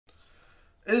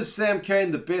Is Sam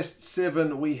Cane the best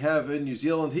 7 we have in New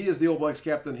Zealand? He is the All Blacks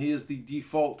captain. He is the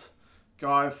default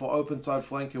guy for Openside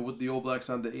flanker with the All Blacks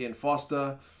under Ian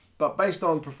Foster. But based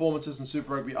on performances in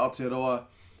Super Rugby Aotearoa,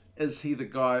 is he the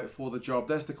guy for the job?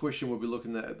 That's the question we'll be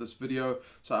looking at this video.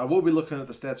 So I will be looking at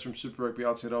the stats from Super Rugby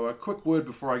Aotearoa. A quick word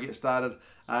before I get started.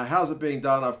 How's it being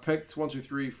done? I've picked 1, 2,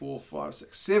 3, 4, 5,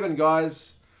 6, 7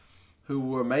 guys who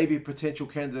were maybe potential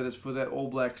candidates for that All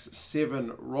Blacks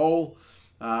 7 role.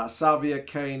 Savia,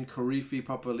 Cane, Karifi,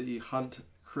 Papali'i, Hunt,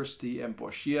 Christie, and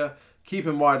Boshier. Keep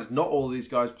in mind, not all of these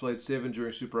guys played 7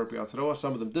 during Super Rugby Aotearoa.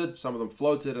 Some of them did, some of them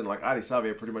floated, and like Adi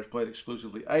Savia pretty much played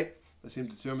exclusively 8. They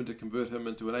seemed determined to convert him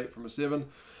into an 8 from a 7.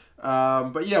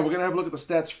 But yeah, we're going to have a look at the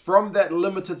stats from that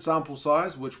limited sample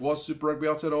size, which was Super Rugby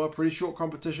Aotearoa. Pretty short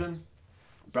competition.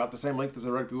 About the same length as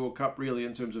a Rugby World Cup, really,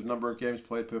 in terms of number of games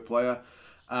played per player.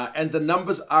 And the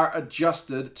numbers are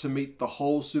adjusted to meet the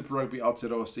whole Super Rugby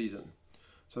Aotearoa season.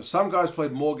 So some guys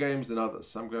played more games than others.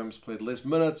 Some guys played less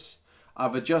minutes.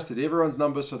 I've adjusted everyone's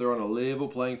numbers so they're on a level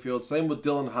playing field. Same with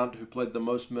Dylan Hunt, who played the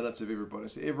most minutes of everybody.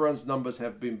 So everyone's numbers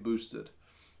have been boosted.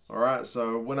 All right,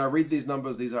 so when I read these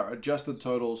numbers, these are adjusted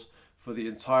totals for the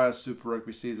entire Super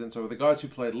Rugby season. So the guys who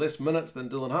played less minutes than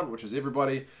Dylan Hunt, which is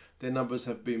everybody, their numbers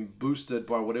have been boosted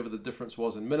by whatever the difference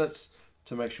was in minutes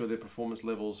to make sure their performance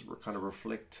levels kind of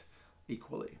reflect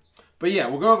equally. But yeah,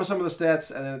 we'll go over some of the stats,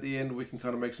 and then at the end we can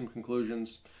kind of make some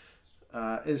conclusions.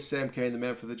 Is Sam Cane the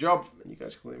man for the job? And you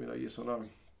guys can let me know yes or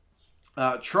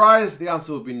no. Tries, the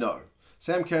answer would be no.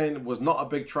 Sam Cane was not a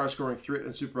big try-scoring threat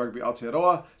in Super Rugby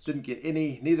Aotearoa. Didn't get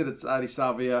any. Neither did Adi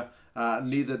Savia.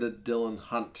 Neither did Dylan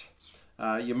Hunt.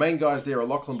 Your main guys there are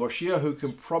Lachlan Boshier, who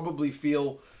can probably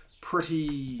feel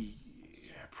pretty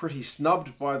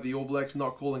snubbed by the All Blacks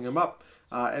not calling him up,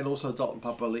 and also Dalton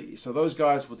Papali'i. So those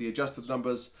guys with the adjusted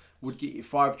numbers would get you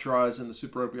 5 tries in the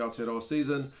Super Rugby Aotearoa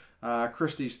season.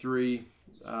 Christie's 3,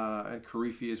 and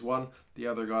Karifi is 1. The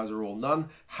other guys are all none.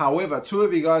 However, 2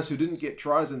 of you guys who didn't get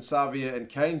tries in Savia and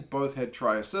Cane both had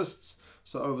try assists.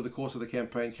 So over the course of the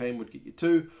campaign, Cane would get you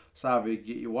 2, Savia would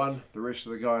get you 1. The rest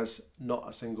of the guys, not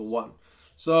a single one.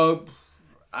 So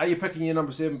are you picking your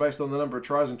number 7 based on the number of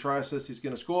tries and try assists he's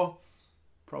going to score?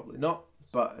 Probably not,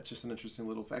 but it's just an interesting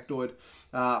little factoid.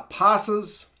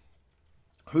 Passes.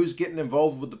 Who's getting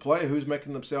involved with the play? Who's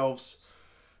making themselves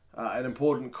an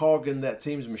important cog in that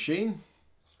team's machine?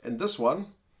 In this one,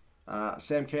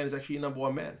 Sam Cane is actually your number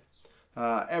 1 man.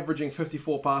 Averaging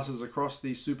 54 passes across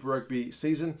the Super Rugby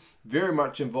season. Very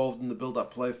much involved in the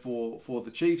build-up play for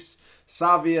the Chiefs.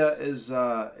 Savia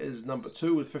is number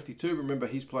 2 with 52. Remember,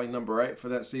 he's playing number 8 for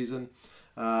that season.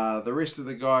 The rest of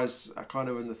the guys are kind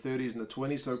of in the 30s and the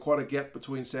 20s, so quite a gap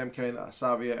between Sam Cane,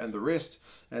 Savia, and the rest.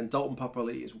 And Dalton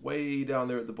Papali'i is way down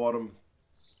there at the bottom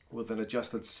with an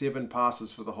adjusted 7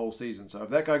 passes for the whole season. So if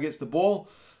that guy gets the ball,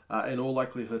 in all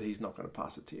likelihood, he's not going to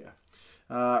pass it to you.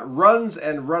 Runs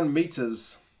and run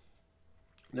meters.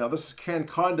 Now, this can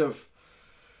kind of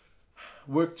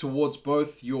work towards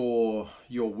both your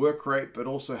work rate, but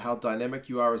also how dynamic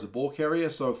you are as a ball carrier.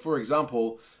 So, for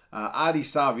example, Adi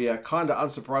Savia, kind of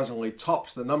unsurprisingly,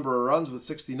 tops the number of runs with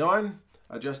 69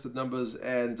 adjusted numbers,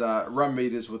 and run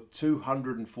meters with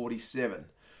 247.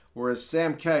 Whereas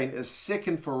Sam Cane is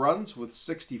second for runs with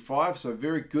 65, so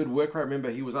very good work rate. Remember,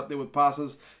 he was up there with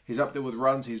passes, he's up there with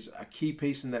runs, he's a key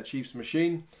piece in that Chiefs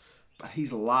machine, but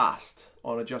he's last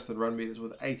on adjusted run meters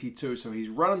with 82, so he's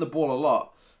running the ball a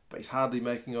lot, but he's hardly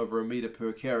making over a meter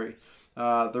per carry.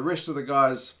 The rest of the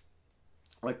guys,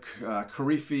 like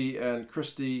Karifi and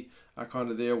Christie, are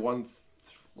kind of there,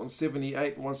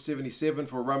 178, 177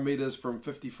 for run meters from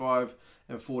 55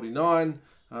 and 49,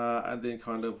 and then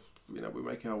kind of, we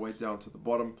make our way down to the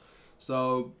bottom.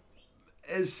 So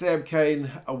is Sam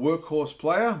Cane a workhorse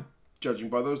player? Judging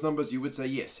by those numbers, you would say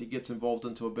yes, he gets involved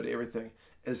into a bit of everything.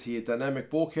 Is he a dynamic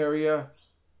ball carrier?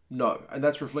 No. And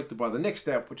that's reflected by the next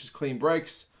step, which is clean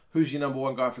breaks. Who's your number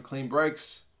 1 guy for clean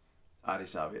breaks? Adi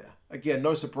Savia. Again,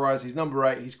 no surprise. He's number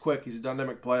 8. He's quick. He's a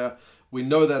dynamic player. We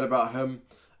know that about him.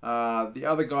 The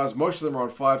other guys, most of them are on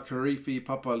 5. Karifi,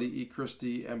 Papali'i,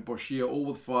 Christie, and Boshier, all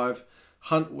with 5.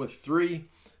 Hunt with 3.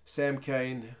 Sam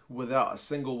Cane without a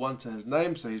single one to his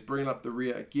name, so he's bringing up the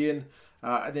rear again.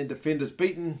 And then defenders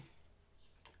beaten.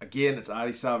 Again, it's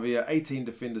Adi Savia, 18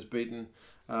 defenders beaten.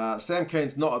 Sam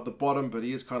Cane's not at the bottom, but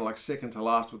he is kind of like second to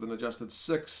last with an adjusted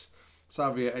 6.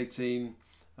 Savia, 18.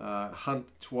 Hunt,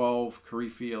 12.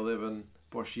 Karifi, 11.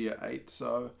 Boshier, 8.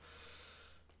 So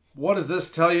what does this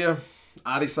tell you?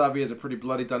 Adi Savia is a pretty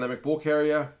bloody dynamic ball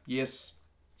carrier. Yes.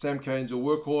 Sam Cane's a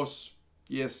workhorse.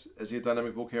 Yes. Is he a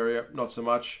dynamic ball carrier? Not so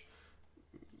much.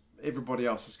 Everybody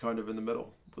else is kind of in the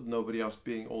middle, with nobody else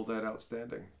being all that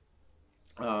outstanding.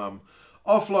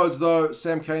 Offloads, though,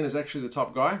 Sam Cane is actually the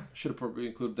top guy. Should have probably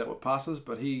included that with passes,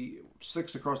 but he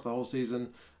 6 across the whole season.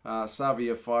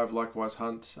 Savia 5, likewise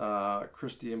Hunt,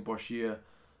 Christie and Boshier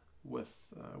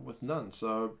with none.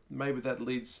 So maybe that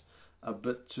leads a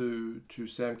bit to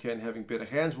Sam Cane having better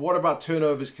hands. What about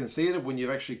turnovers conceded when you've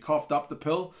actually coughed up the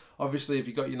pill? Obviously, if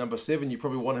you got your number 7, you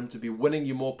probably want him to be winning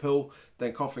you more pill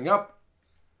than coughing up.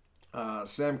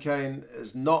 Sam Cane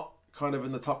is not kind of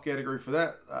in the top category for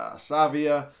that.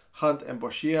 Savia, Hunt and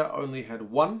Boshier only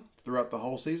had 1 throughout the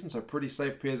whole season, so pretty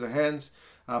safe pairs of hands.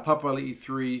 Papali'i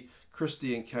 3,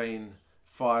 Christie and Cane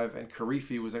 5, and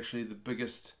Karifi was actually the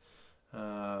biggest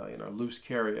loose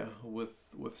carrier with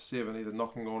 7, either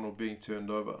knocking on or being turned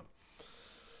over.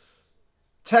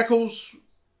 Tackles,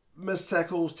 missed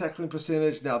tackles, tackling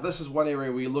percentage. Now this is one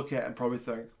area where you look at and probably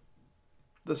think,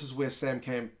 this is where Sam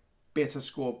Cane better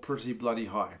score pretty bloody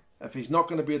high. If he's not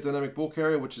going to be a dynamic ball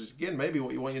carrier, which is, again, maybe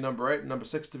what you want your number 8 and number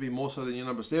 6 to be more so than your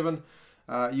number 7,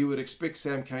 you would expect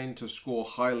Sam Cane to score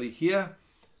highly here,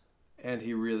 and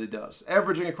he really does.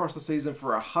 Averaging across the season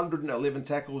for 111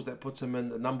 tackles, that puts him in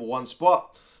the number 1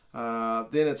 spot.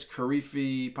 Then it's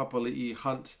Karifi, Papali'i,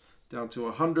 Hunt down to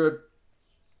 100,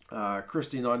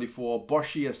 Christie 94,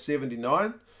 Boshier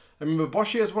 79. And remember,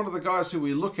 Boshier is one of the guys who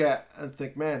we look at and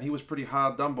think, man, he was pretty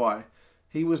hard done by.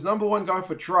 He was number 1 guy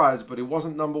for tries, but he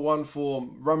wasn't number 1 for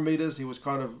run meters. He was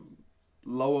kind of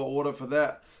lower order for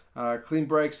that. Clean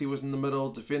breaks, he was in the middle.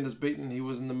 Defenders beaten, he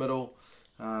was in the middle.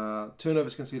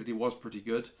 Turnovers conceded, he was pretty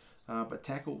good. But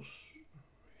tackles,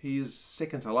 he is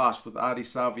second to last, with Adi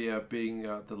Savia being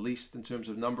the least in terms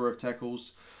of number of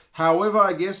tackles. However,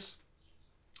 I guess,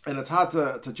 and it's hard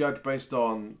to judge based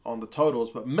on the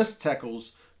totals, but missed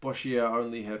tackles, Boshier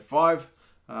only had 5.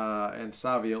 And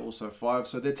Savia also 5.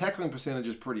 So their tackling percentage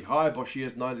is pretty high.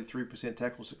 Boshier's 93%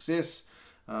 tackle success.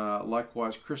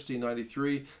 Likewise, Christie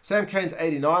 93. Sam Cane's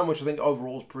 89, which I think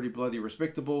overall is pretty bloody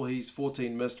respectable. He's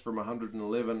 14 missed from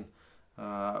 111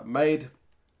 made.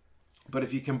 But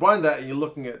if you combine that and you're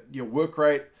looking at your work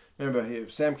rate, remember here,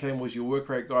 Sam Cane was your work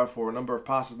rate guy for a number of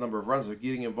passes, number of runs, so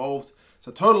getting involved.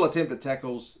 So total attempted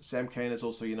tackles, Sam Cane is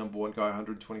also your number 1 guy,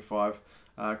 125.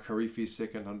 Karifi's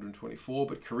second, 124,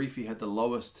 but Karifi had the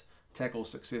lowest tackle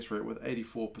success rate with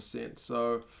 84%.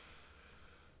 So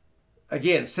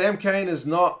again, Sam Cane is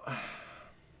not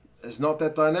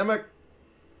that dynamic,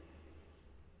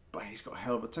 but he's got a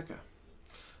hell of a ticker.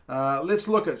 Let's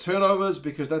look at turnovers,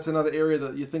 because that's another area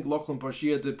that you think Lachlan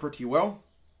Boshier did pretty well.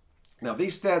 Now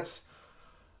these stats,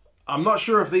 I'm not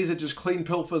sure if these are just clean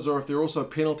pilfers or if they're also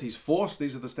penalties forced.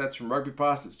 These are the stats from Rugby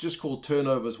Pass. It's just called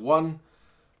turnovers 1.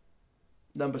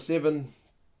 Number 7,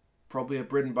 probably a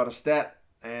bread and butter stat,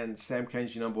 and Sam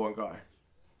Cane's your number 1 guy.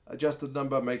 Adjusted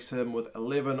number makes him with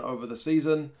 11 over the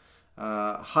season.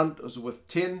 Hunt is with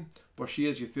 10.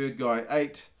 Boshier's your 3rd guy,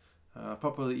 8.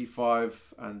 Papali'i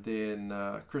 5, and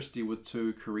then Christie with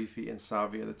 2. Karifi and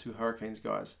Savia, the 2 Hurricanes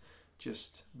guys,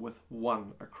 just with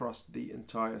 1 across the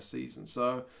entire season.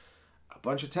 So a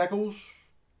bunch of tackles,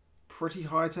 pretty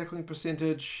high tackling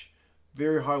percentage,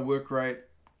 very high work rate,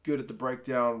 good at the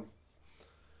breakdown.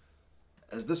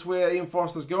 Is this where Ian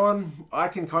Foster's going? I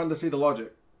can kind of see the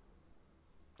logic.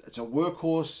 It's a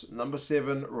workhorse, number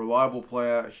 7, reliable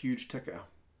player, huge ticker.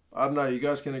 I don't know, you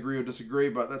guys can agree or disagree,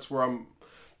 but that's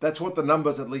what the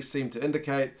numbers at least seem to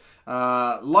indicate.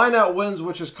 Line out wins,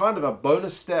 which is kind of a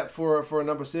bonus stat for a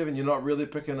number 7. You're not really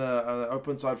picking an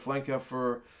open side flanker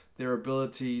for their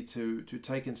ability to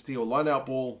take and steal line out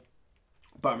ball.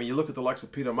 But I mean, you look at the likes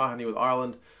of Peter Mahoney with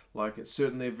Ireland, like it's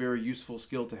certainly a very useful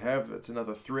skill to have. It's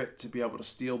another threat to be able to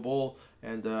steal ball,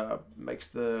 and makes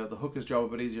the hooker's job a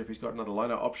bit easier if he's got another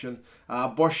line-out option.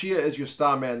 Boshier is your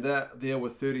star man there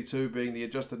with 32 being the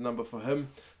adjusted number for him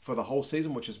for the whole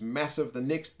season, which is massive. The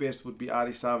next best would be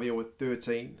Adi Savia with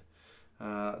 13.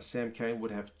 Sam Cane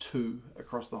would have 2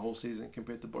 across the whole season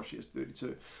compared to Boshier's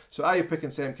 32. So are you picking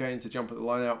Sam Cane to jump at the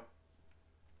line-out?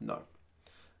 No.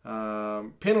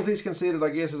 Penalties conceded, I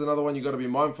guess, is another one you've got to be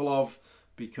mindful of,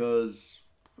 because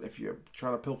if you're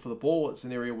trying to pill for the ball, it's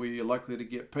an area where you're likely to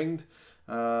get pinged.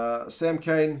 Sam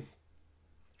Cane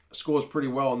scores pretty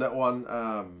well on that one.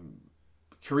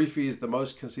 Karifi is the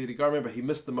most conceded guy. Remember, he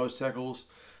missed the most tackles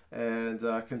and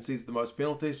concedes the most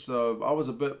penalties. So I was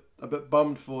a bit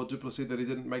bummed for Duplessis that he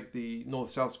didn't make the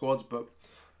North-South squads, but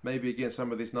maybe again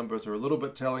some of these numbers are a little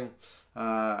bit telling.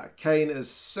 Cane is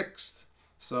 6th,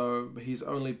 so he's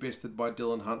only bested by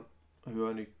Dylan Hunt, who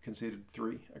only conceded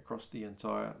 3 across the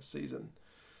entire season.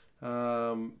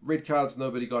 Red cards,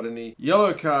 nobody got any.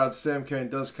 Yellow cards, Sam Cane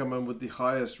does come in with the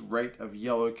highest rate of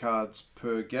yellow cards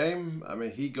per game. I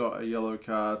mean, he got a yellow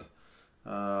card.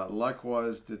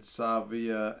 Likewise did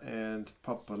Savia and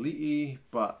Papali'i,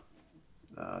 but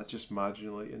just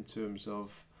marginally in terms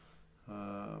of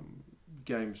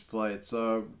games played.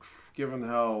 So given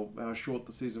how short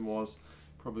the season was,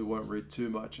 probably won't read too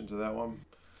much into that one.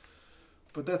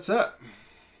 But that's it.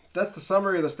 That's the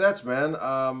summary of the stats,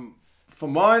 man. For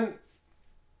mine,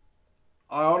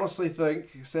 I honestly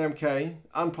think Sam Kane,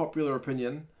 unpopular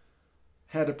opinion,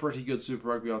 had a pretty good Super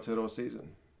Rugby Aotearoa season.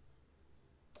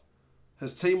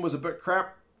 His team was a bit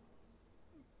crap,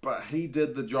 but he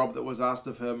did the job that was asked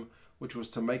of him, which was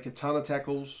to make a ton of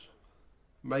tackles,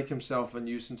 make himself a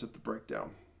nuisance at the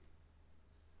breakdown.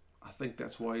 I think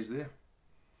that's why he's there.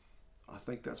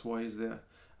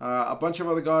 A bunch of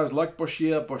other guys like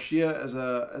Bashir. Bashir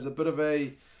is a bit of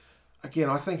a... Again,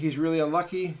 I think he's really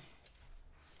unlucky.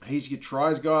 He's your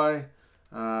tries guy.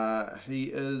 He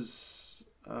is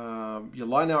your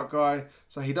line-out guy.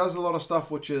 So he does a lot of stuff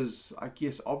which is, I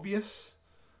guess, obvious.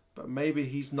 But maybe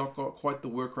he's not got quite the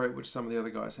work rate which some of the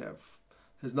other guys have.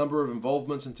 His number of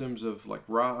involvements in terms of like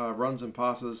runs and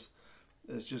passes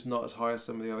is just not as high as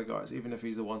some of the other guys, even if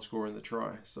he's the one scoring the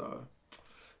try. So,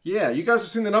 yeah, you guys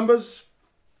have seen the numbers.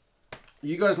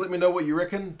 You guys let me know what you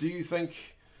reckon. Do you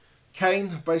think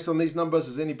Kane, based on these numbers,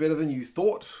 is any better than you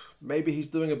thought? Maybe he's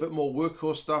doing a bit more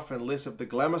workhorse stuff and less of the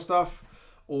glamour stuff?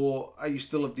 Or are you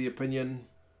still of the opinion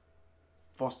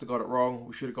Foster got it wrong,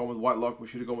 we should have gone with Whitelock, we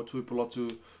should have gone with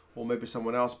Tuipulotu, or maybe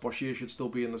someone else? Bashir should still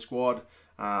be in the squad.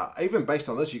 Even based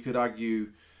on this, you could argue,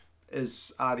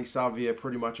 is Ardie Savea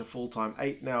pretty much a full-time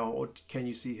 8 now, or can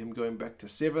you see him going back to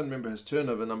 7? Remember, his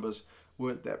turnover numbers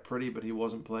weren't that pretty, but he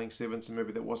wasn't playing 7, so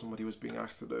maybe that wasn't what he was being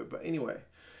asked to do. But anyway,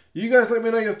 you guys let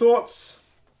me know your thoughts.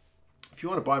 If you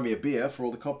want to buy me a beer for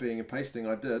all the copying and pasting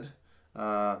I did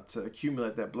to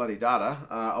accumulate that bloody data,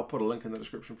 I'll put a link in the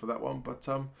description for that one. But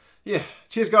yeah,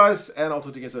 cheers guys, and I'll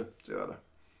talk to you again soon. See you later.